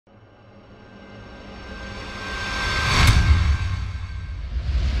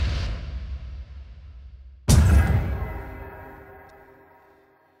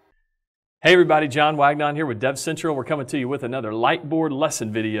Hey everybody, John Wagnon here with DevCentral. We're coming to you with another Lightboard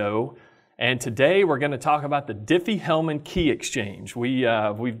lesson video. And today we're going to talk about the Diffie-Hellman key exchange.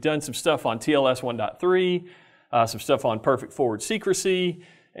 We've done some stuff on TLS 1.3, some stuff on Perfect Forward Secrecy,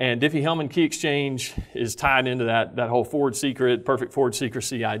 and Diffie-Hellman key exchange is tied into that whole Perfect Forward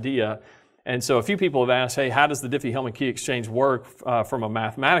Secrecy idea. And so a few people have asked, hey, how does the Diffie-Hellman key exchange work from a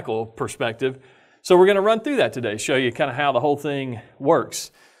mathematical perspective? So we're going to run through that today, show you kind of how the whole thing works.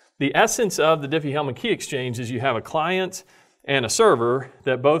 The essence of the Diffie-Hellman key exchange is you have a client and a server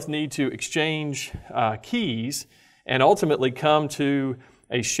that both need to exchange keys and ultimately come to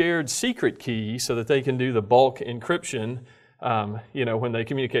a shared secret key so that they can do the bulk encryption when they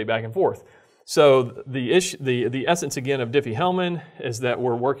communicate back and forth. So the essence again of Diffie-Hellman is that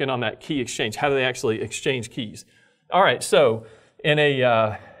we're working on that key exchange. How do they actually exchange keys? All right, so in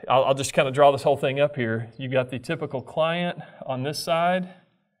I'll just kind of draw this whole thing up here. You've got the typical client on this side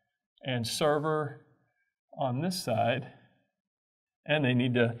and server on this side, and they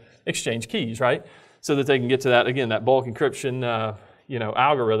need to exchange keys, right? So that they can get to that, again, that bulk encryption,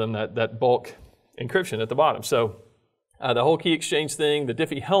 algorithm, that bulk encryption at the bottom. So the whole key exchange thing, the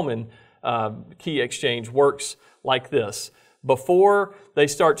Diffie-Hellman key exchange works like this. Before they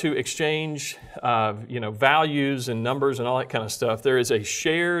start to exchange, values and numbers and all that kind of stuff, there's a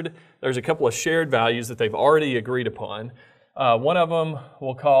couple of shared values that they've already agreed upon. One of them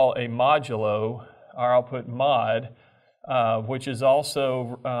we'll call a modulo, or I'll put mod, which is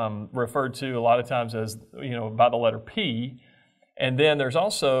also referred to a lot of times as, by the letter P. And then there's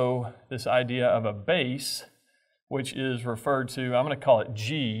also this idea of a base, which is referred to, I'm going to call it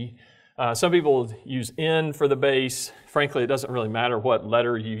G. Some people use N for the base. Frankly, it doesn't really matter what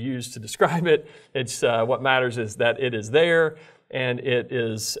letter you use to describe it. It's what matters is that it is there, and it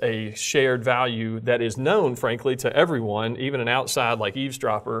is a shared value that is known, frankly, to everyone. Even an outside like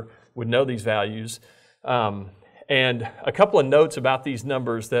eavesdropper would know these values. And a couple of notes about these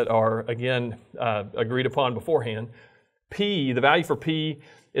numbers that are, again, agreed upon beforehand. P, the value for P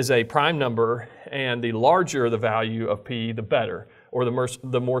is a prime number, and the larger the value of P, the better, or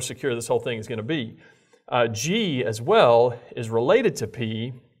the more secure this whole thing is going to be. G, as well, is related to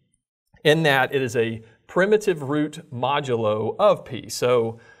P in that it is a primitive root modulo of P.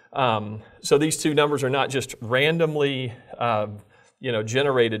 So these two numbers are not just randomly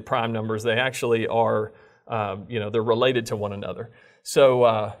generated prime numbers. They actually are, they're related to one another.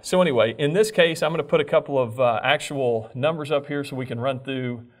 So anyway, in this case, I'm going to put a couple of actual numbers up here so we can run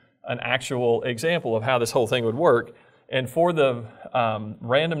through an actual example of how this whole thing would work. And for the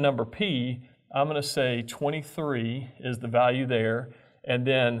random number P, I'm going to say 23 is the value there. And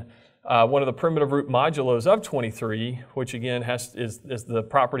then one of the primitive root modulos of 23, which again is the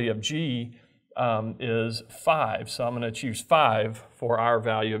property of G, is 5. So I'm going to choose 5 for our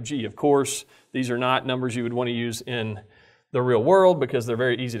value of G. Of course, these are not numbers you would want to use in the real world because they're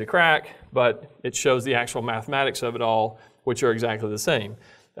very easy to crack, but it shows the actual mathematics of it all, which are exactly the same.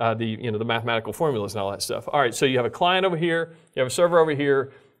 The mathematical formulas and all that stuff. All right, so you have a client over here, you have a server over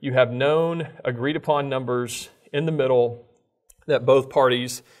here, you have known, agreed upon numbers in the middle that both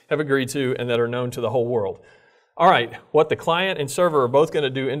parties have agreed to and that are known to the whole world. All right, what the client and server are both going to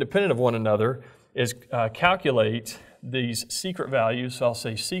do independent of one another is calculate these secret values. So I'll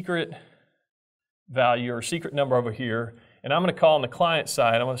say secret value or secret number over here, and I'm going to call on the client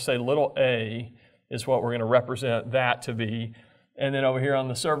side, I'm going to say little a is what we're going to represent that to be. And then over here on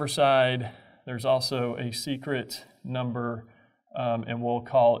the server side, there's also a secret number, and we'll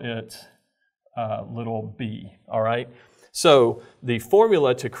call it little b, all right? So the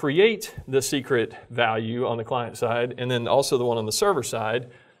formula to create the secret value on the client side, and then also the one on the server side,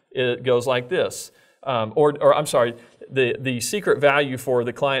 it goes like this. The secret value for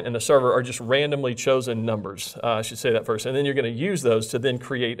the client and the server are just randomly chosen numbers. I should say that first. And then you're going to use those to then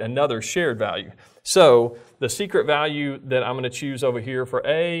create another shared value. So the secret value that I'm going to choose over here for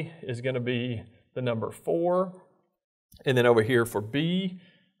A is going to be the number 4. And then over here for B,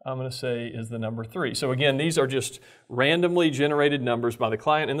 I'm going to say is the number 3. So again, these are just randomly generated numbers by the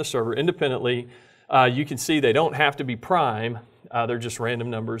client and the server independently. You can see they don't have to be prime. They're just random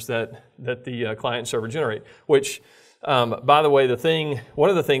numbers that the client and server generate, which, by the way, one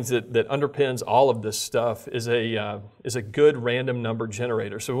of the things that underpins all of this stuff is a good random number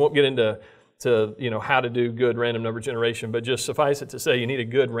generator. So we won't get into how to do good random number generation, but just suffice it to say you need a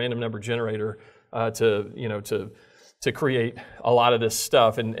good random number generator to create a lot of this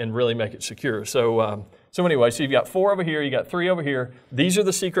stuff and really make it secure. So anyway, so you've got 4 over here, you got 3 over here. These are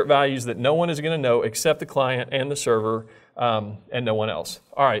the secret values that no one is going to know except the client and the server and no one else.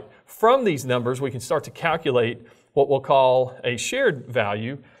 All right, from these numbers we can start to calculate what we'll call a shared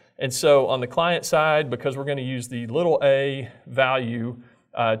value. And so on the client side, because we're going to use the little a value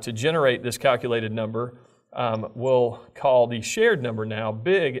to generate this calculated number, we'll call the shared number now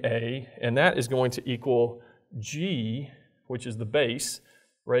big A, and that is going to equal G, which is the base,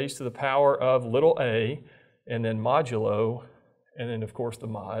 raised to the power of little a, and then modulo, and then of course the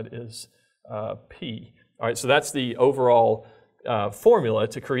mod is P. All right, so that's the overall formula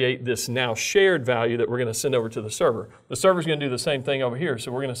to create this now shared value that we're going to send over to the server. The server's going to do the same thing over here,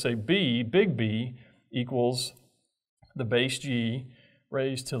 so we're going to say B, big B, equals the base G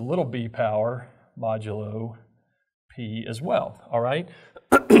raised to little b power modulo P as well, all right?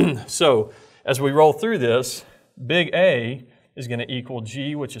 So as we roll through this, big A is going to equal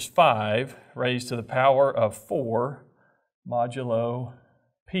G, which is 5, raised to the power of 4 modulo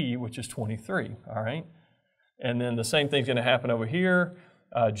P, which is 23, all right? And then the same thing's going to happen over here.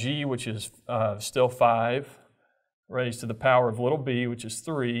 G, which is still 5, raised to the power of little b, which is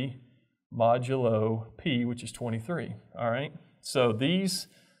 3, modulo P, which is 23, all right? So these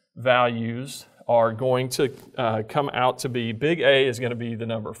values are going to come out to be, big A is going to be the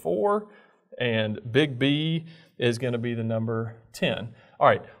number 4, and big B is going to be the number 10. All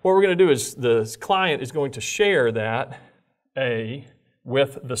right, what we're going to do is the client is going to share that A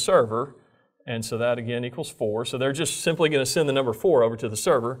with the server, and so that again equals 4. So they're just simply going to send the number 4 over to the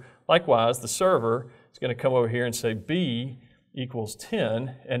server. Likewise, the server is going to come over here and say B equals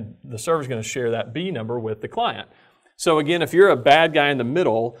 10, and the server is going to share that B number with the client. So again, if you're a bad guy in the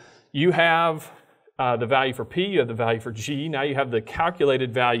middle, you have the value for P, you have the value for G. Now you have the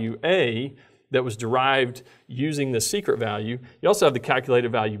calculated value A that was derived using the secret value. You also have the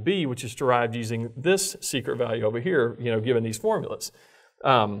calculated value B, which is derived using this secret value over here, you know, given these formulas.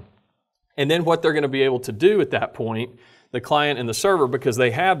 And then what they're going to be able to do at that point, the client and the server, because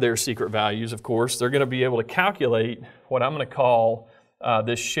they have their secret values, of course, they're going to be able to calculate what I'm going to call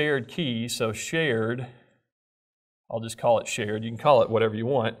this shared key. So shared, I'll just call it shared. You can call it whatever you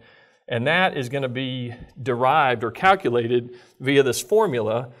want. And that is going to be derived or calculated via this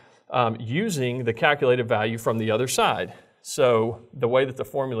formula using the calculated value from the other side. So the way that the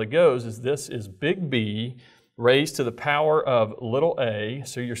formula goes is this is big B raised to the power of little a,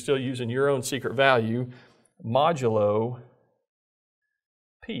 so you're still using your own secret value, modulo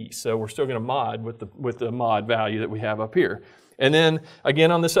P. So we're still going to mod with the mod value that we have up here. And then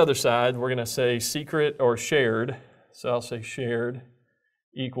again on this other side, we're going to say secret or shared. So I'll say shared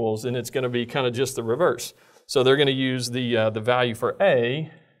equals, and it's going to be kind of just the reverse. So they're going to use the value for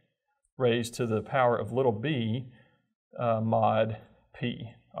A raised to the power of little b mod P,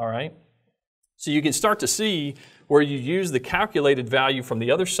 all right? So you can start to see where you use the calculated value from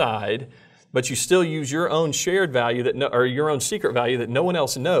the other side, but you still use your own shared value or your own secret value that no one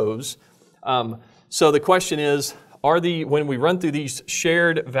else knows. So the question is, when we run through these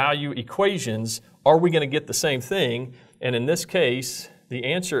shared value equations, are we going to get the same thing? And in this case, the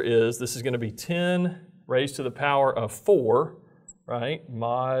answer is this is going to be 10 raised to the power of 4, right?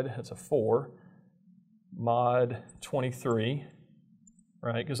 Mod, that's a 4, mod 23.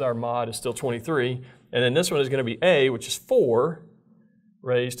 Right, because our mod is still 23. And then this one is going to be A, which is 4,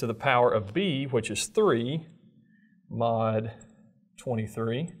 raised to the power of B, which is 3, mod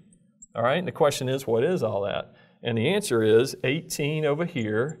 23. All right, and the question is, what is all that? And the answer is 18 over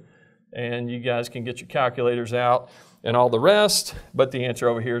here. And you guys can get your calculators out and all the rest, but the answer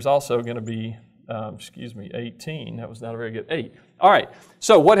over here is also going to be, 18. That was not a very good 8. All right,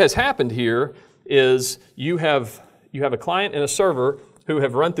 so what has happened here is you have a client and a server who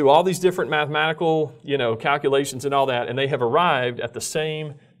have run through all these different mathematical, calculations and all that, and they have arrived at the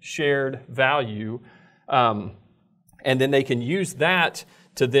same shared value, and then they can use that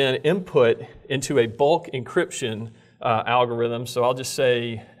to then input into a bulk encryption algorithm. So I'll just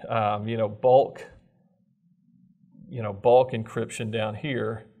say, bulk encryption down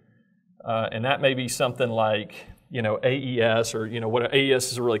here, and that may be something like, AES or what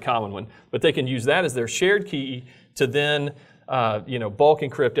AES is a really common one, but they can use that as their shared key to then bulk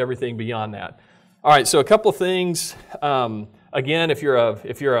encrypt everything beyond that. All right, so a couple of things. Again, if you're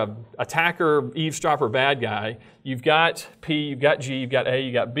a attacker, eavesdropper, bad guy, you've got P, you've got G, you've got A,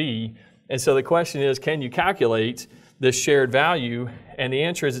 you've got B, and so the question is, can you calculate this shared value? And the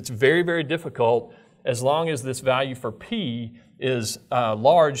answer is it's very, very difficult as long as this value for P is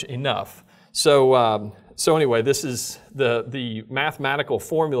large enough. So anyway, this is the mathematical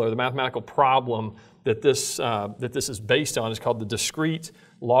formula, the mathematical problem that this is based on is called the discrete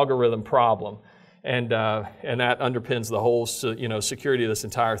logarithm problem, and that underpins the whole security of this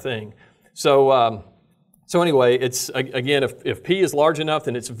entire thing. So anyway, it's again, if P is large enough,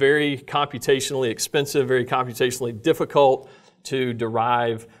 then it's very computationally expensive, very computationally difficult to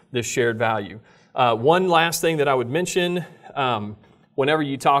derive this shared value. One last thing that I would mention, whenever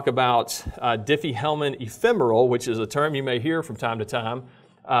you talk about Diffie-Hellman ephemeral, which is a term you may hear from time to time,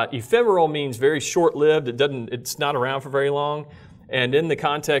 ephemeral means very short-lived. It's not around for very long. And in the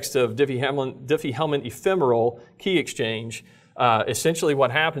context of Diffie-Hellman ephemeral key exchange, essentially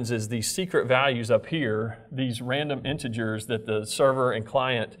what happens is these secret values up here, these random integers that the server and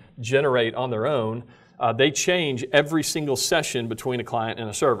client generate on their own, they change every single session between a client and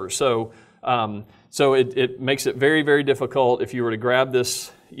a server. So it makes it very, very difficult if you were to grab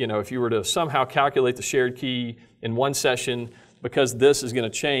this, if you were to somehow calculate the shared key in one session, because this is going to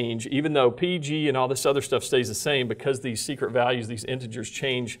change, even though PG and all this other stuff stays the same, because these secret values, these integers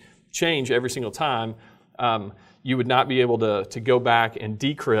change every single time, you would not be able to go back and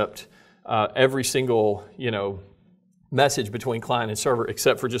decrypt every single, message between client and server,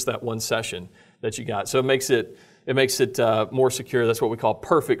 except for just that one session that you got. So it makes it more secure. That's what we call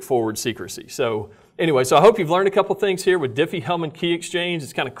perfect forward secrecy. So anyway, so I hope you've learned a couple things here with Diffie-Hellman key exchange.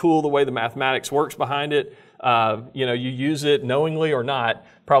 It's kind of cool the way the mathematics works behind it. You use it knowingly or not,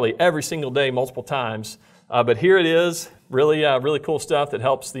 probably every single day, multiple times. But here it is, really cool stuff that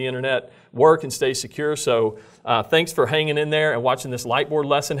helps the internet work and stay secure. So thanks for hanging in there and watching this Lightboard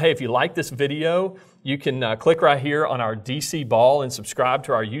lesson. Hey, if you like this video, you can click right here on our DC ball and subscribe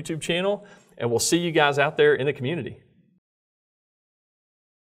to our YouTube channel. And we'll see you guys out there in the community.